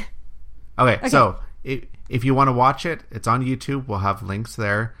it. Okay, so if you want to watch it, it's on YouTube. We'll have links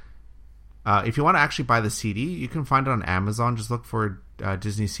there. If you want to actually buy the CD, you can find it on Amazon. Just look for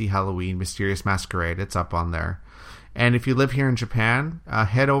Disney Sea Halloween Mysterious Masquerade. It's up on there. And if you live here in Japan,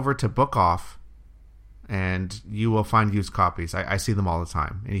 head over to Book Off, and you will find used copies. I see them all the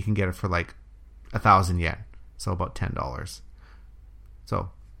time, and you can get it for like 1,000 yen, so about $10. So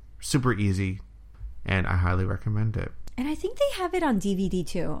super easy, and I highly recommend it. And I think they have it on DVD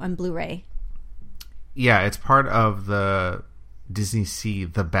too, on Blu-ray. Yeah, it's part of the Disney Sea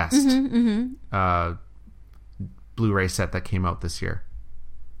The Best Blu-ray set that came out this year.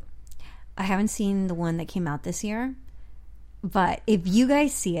 I haven't seen the one that came out this year, but if you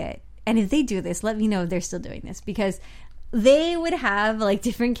guys see it, and if they do this, let me know if they're still doing this, because they would have like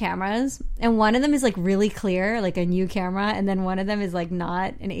different cameras, and one of them is like really clear, like a new camera, and then one of them is like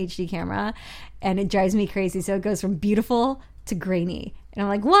not an HD camera, and it drives me crazy. So it goes from beautiful to grainy, and I'm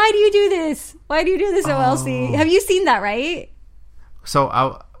like, why do you do this? Why do you do this, OLC? Have you seen that, right? So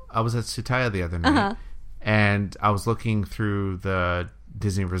I was at Tsutaya the other night, and I was looking through the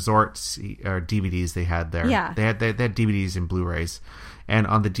Disney Resorts or DVDs they had there. Yeah. They had DVDs and Blu-rays, and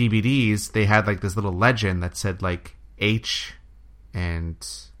on the DVDs they had like this little legend that said like H and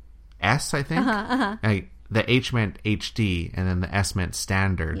S, I think. Like, the H meant HD, and then the S meant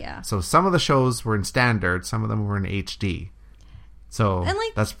standard. Yeah. So some of the shows were in standard, some of them were in HD. So and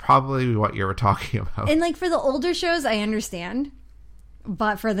like, that's probably what you were talking about. And like for the older shows, I understand.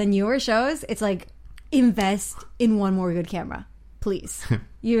 But for the newer shows, it's like, invest in one more good camera. Please.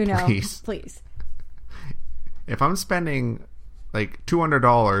 Please. If I'm spending like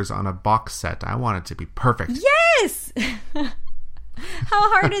 $200 on a box set, I want it to be perfect. Yes!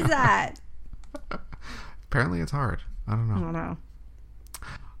 How hard is that? Apparently it's hard. I don't know.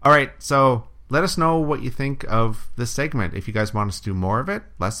 All right, so let us know what you think of this segment. If you guys want us to do more of it,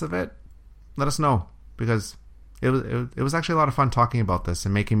 less of it, let us know, because it was actually a lot of fun talking about this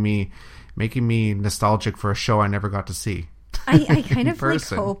and making me nostalgic for a show I never got to see. I kind of like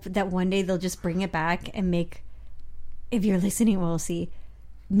hope that one day they'll just bring it back and make, if you're listening, we'll see,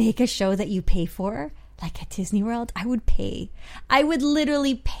 make a show that you pay for, like at Disney World. I would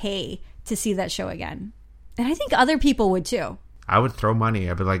literally pay to see that show again. And I think other people would too. I would throw money.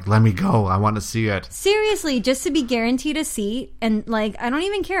 I'd be like, let me go. I want to see it. Seriously, just to be guaranteed a seat. And like, I don't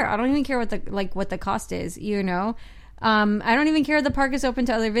even care. I don't even care what the cost is, I don't even care if the park is open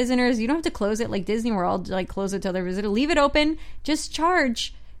to other visitors. You don't have to close it like Disney World, like close it to other visitors. Leave it open. Just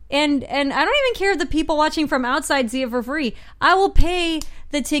charge. And I don't even care if the people watching from outside see it for free. I will pay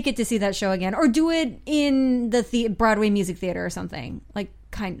the ticket to see that show again, or do it in the Broadway Music Theater or something. Like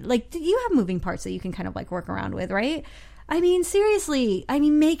you have moving parts that you can kind of like work around with, right? I mean, seriously. I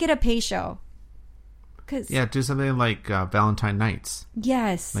mean, make it a pay show. Yeah, do something like Valentine Nights.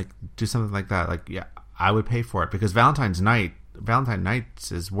 Yes. Like do something like that. Like, yeah, I would pay for it, because Valentine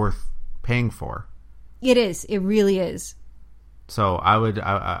Nights is worth paying for. It is. It really is. So I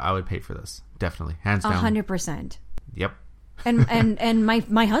would pay for this, definitely, hands down. 100%. Yep. and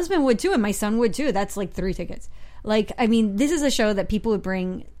my husband would too, and my son would too. That's like 3 tickets. Like, I mean, this is a show that people would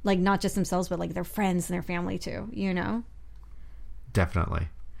bring, like, not just themselves, but like their friends and their family too. Definitely.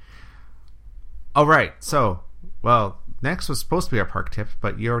 All right. So, well, next was supposed to be our park tip,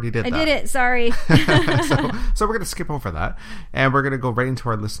 but you already did that. I did it. Sorry. So we're going to skip over that, and we're going to go right into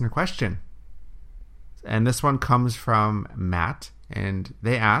our listener question. And this one comes from Matt, and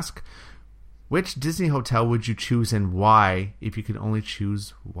they ask, which Disney hotel would you choose and why if you could only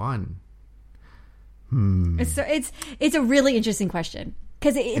choose one? So it's a really interesting question,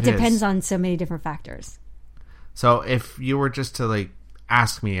 because it depends on so many different factors. So if you were just to like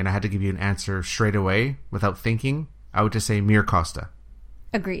ask me and I had to give you an answer straight away without thinking, I would just say Mir Costa.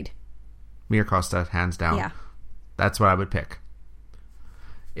 Agreed. Mir Costa, hands down. Yeah. That's what I would pick.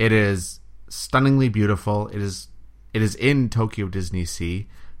 It is stunningly beautiful. It is in Tokyo Disney Sea.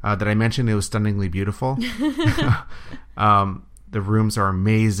 Did I mention it was stunningly beautiful? The rooms are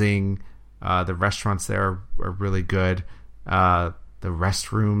amazing. The restaurants there are really good. The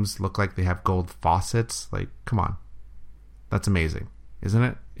restrooms look like they have gold faucets. Like, come on. That's amazing, isn't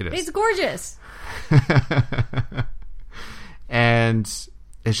it? It is. It's gorgeous. And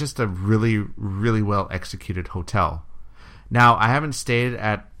it's just a really, really well executed hotel. Now, I haven't stayed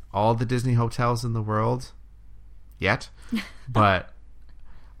at all the Disney hotels in the world yet, but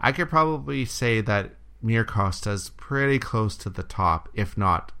I could probably say that Mir Costa is pretty close to the top, if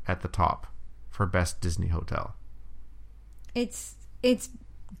not at the top, for best Disney hotel. It's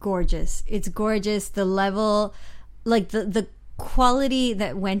gorgeous. It's gorgeous. The level, like the quality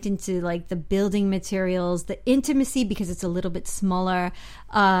that went into like the building materials, the intimacy, because it's a little bit smaller,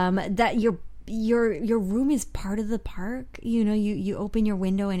 that your room is part of the park. You open your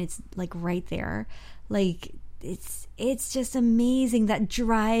window and it's like right there. Like it's just amazing, that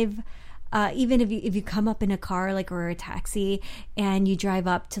drive. Even if you come up in a car, like, or a taxi, and you drive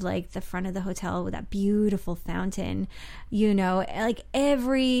up to like the front of the hotel with that beautiful fountain, like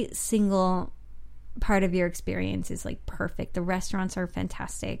every single part of your experience is like perfect. The restaurants are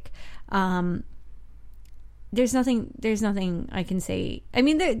fantastic. There's nothing I can say. I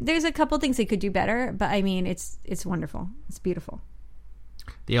mean, there's a couple things they could do better, but I mean, it's wonderful. It's beautiful.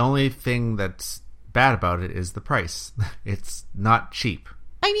 The only thing that's bad about it is the price. It's not cheap.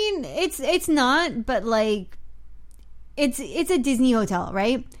 I mean, it's not, but like, it's a Disney hotel,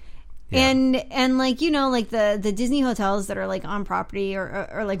 right? Yeah. And like, like the Disney hotels that are like on property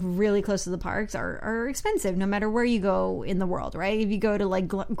or like really close to the parks are expensive no matter where you go in the world, right? If you go to like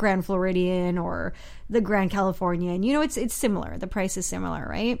Grand Floridian or the Grand Californian, it's similar. The price is similar,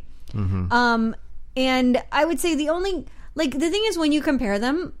 right? Mm-hmm. And I would say the thing is, when you compare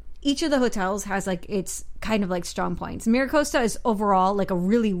them, each of the hotels has like its kind of like strong points. Mir Costa is overall like a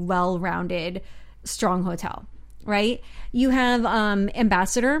really well-rounded, strong hotel, right? You have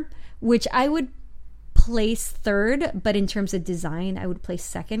Ambassador, which I would place third, but in terms of design, I would place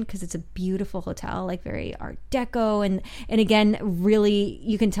second, because it's a beautiful hotel, like very Art Deco, and again, really,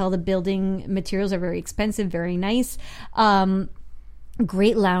 you can tell the building materials are very expensive, very nice.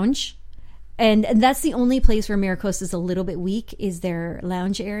 Great lounge. And that's the only place where Miracosta is a little bit weak, is their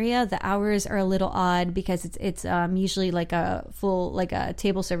lounge area. The hours are a little odd because it's usually like a full, like a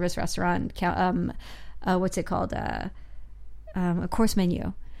table service restaurant. What's it called? A course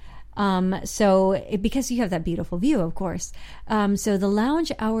menu. Because you have that beautiful view, of course. So the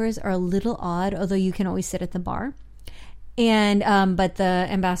lounge hours are a little odd, although you can always sit at the bar. And but the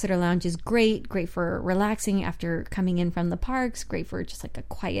Ambassador Lounge is great for relaxing after coming in from the parks, great for just like a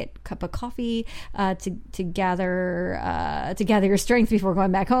quiet cup of coffee to gather your strength before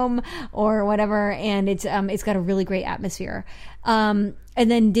going back home or whatever. And it's got a really great atmosphere. And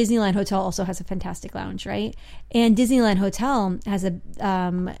then Disneyland Hotel also has a fantastic lounge, right? And Disneyland Hotel has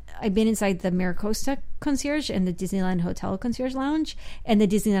I've been inside the Miracosta concierge and the Disneyland Hotel concierge lounge, and the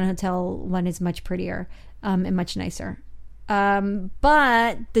Disneyland Hotel one is much prettier and much nicer.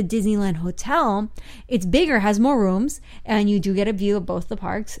 But the Disneyland Hotel, it's bigger, has more rooms, and you do get a view of both the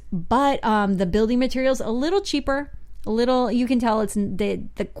parks. But the building materials a little cheaper. You can tell it's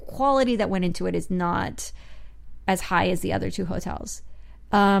the quality that went into it is not as high as the other two hotels.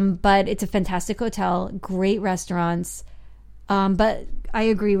 But it's a fantastic hotel, great restaurants. But I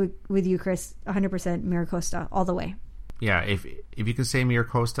agree with you, Chris, 100% Miracosta all the way. Yeah, if you can say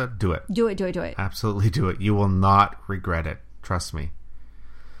Miracosta, do it. Do it. Absolutely do it. You will not regret it. Trust me.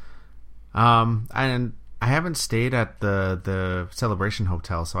 And I haven't stayed at the Celebration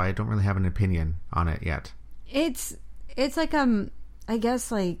Hotel, so I don't really have an opinion on it yet. It's like I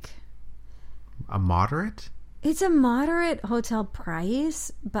guess like a moderate? It's a moderate hotel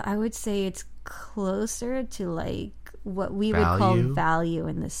price, but I would say it's closer to like what we would call value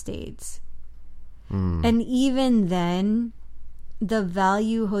in the States. And even then, the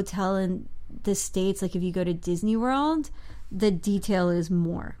value hotel in the States, like if you go to Disney World, the detail is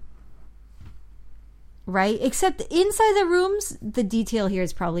more. Right? Except inside the rooms, the detail here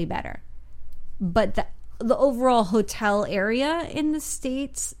is probably better. But the overall hotel area in the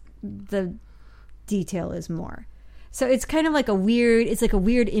States, the detail is more. So it's kind of like a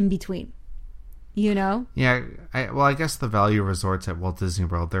weird in between. You know? Yeah. I guess the value resorts at Walt Disney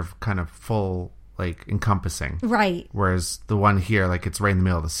World, they're kind of full, like encompassing, right? Whereas the one here, like it's right in the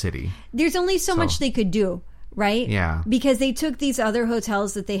middle of the city. There's only so much they could do, right? Yeah, because they took these other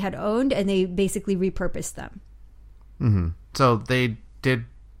hotels that they had owned and they basically repurposed them. Mm-hmm. So they did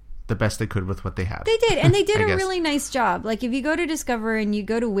the best they could with what they had. They did, and they did a really nice job. Like if you go to Discover and you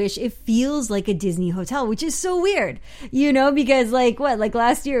go to Wish, it feels like a Disney hotel, which is so weird, you know, because like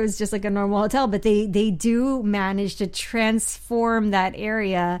last year it was just like a normal hotel, but they do manage to transform that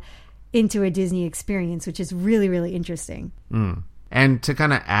area into a Disney experience, which is really, really interesting. And to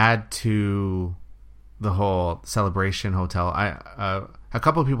kind of add to the whole Celebration Hotel, a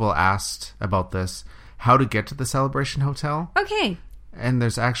couple of people asked about this, how to get to the Celebration Hotel. Okay. And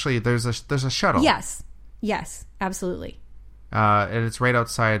there's a shuttle. Yes, absolutely. And it's right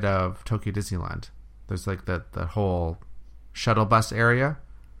outside of Tokyo Disneyland. There's like the whole shuttle bus area,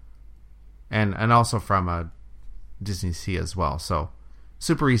 and also from Disney Sea as well. So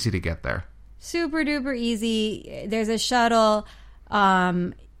super easy to get there. Super duper easy. There's a shuttle.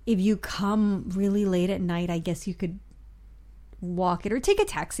 If you come really late at night, I guess you could walk it or take a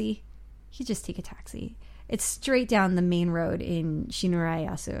taxi. You just take a taxi. It's straight down the main road in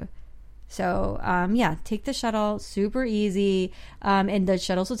Shinurayasu. So, take the shuttle. Super easy. And the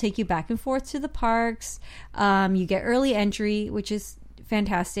shuttles will take you back and forth to the parks. You get early entry, which is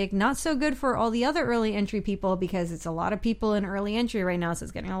fantastic. Not so good for all the other early entry people because it's a lot of people in early entry right now, so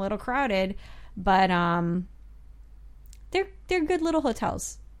it's getting a little crowded. But they're good little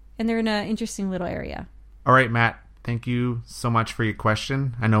hotels, and they're in an interesting little area. All right, Matt. Thank you so much for your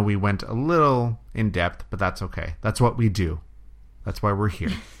question. I know we went a little in depth, but that's okay. That's what we do. That's why we're here.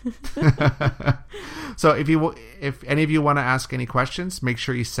 So if any of you want to ask any questions, make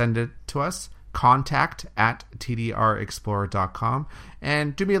sure you send it to us. contact@tdrexplorer.com.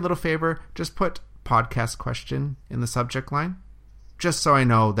 And do me a little favor, just put podcast question in the subject line, just so I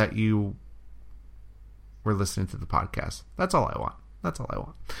know that you were listening to the podcast. That's all I want.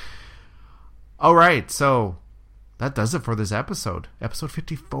 All right, so that does it for this episode. Episode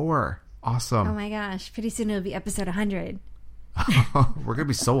 54. Awesome. Oh my gosh. Pretty soon it'll be episode 100. We're going to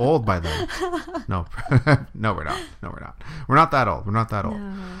be so old by then. No. No, we're not. We're not that old. No.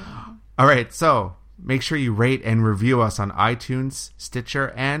 All right. So make sure you rate and review us on iTunes,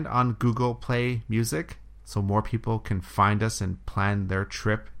 Stitcher, and on Google Play Music so more people can find us and plan their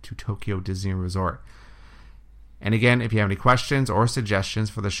trip to Tokyo Disney Resort. And again, if you have any questions or suggestions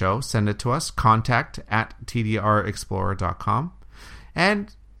for the show, send it to us. contact@tdrexplorer.com.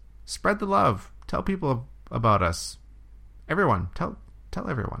 And spread the love. Tell people about us. Everyone. Tell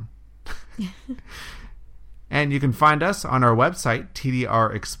everyone. And you can find us on our website,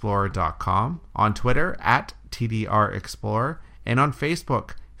 tdrexplorer.com, on Twitter at tdrexplorer, and on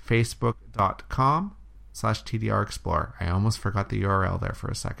Facebook, facebook.com/tdrexplorer. I almost forgot the URL there for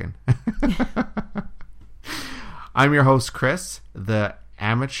a second. I'm your host, Chris, the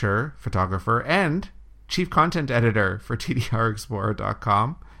amateur photographer and chief content editor for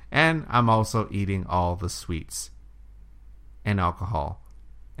tdrexplorer.com, and I'm also eating all the sweets and alcohol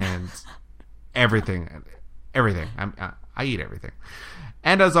and everything. I eat everything.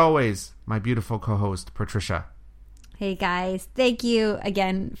 And as always, my beautiful co-host, Patricia. Hey guys, thank you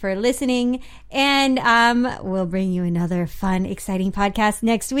again for listening, and we'll bring you another fun, exciting podcast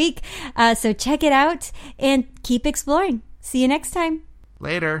next week. So check it out and keep exploring. See you next time.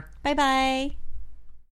 Later. Bye-bye.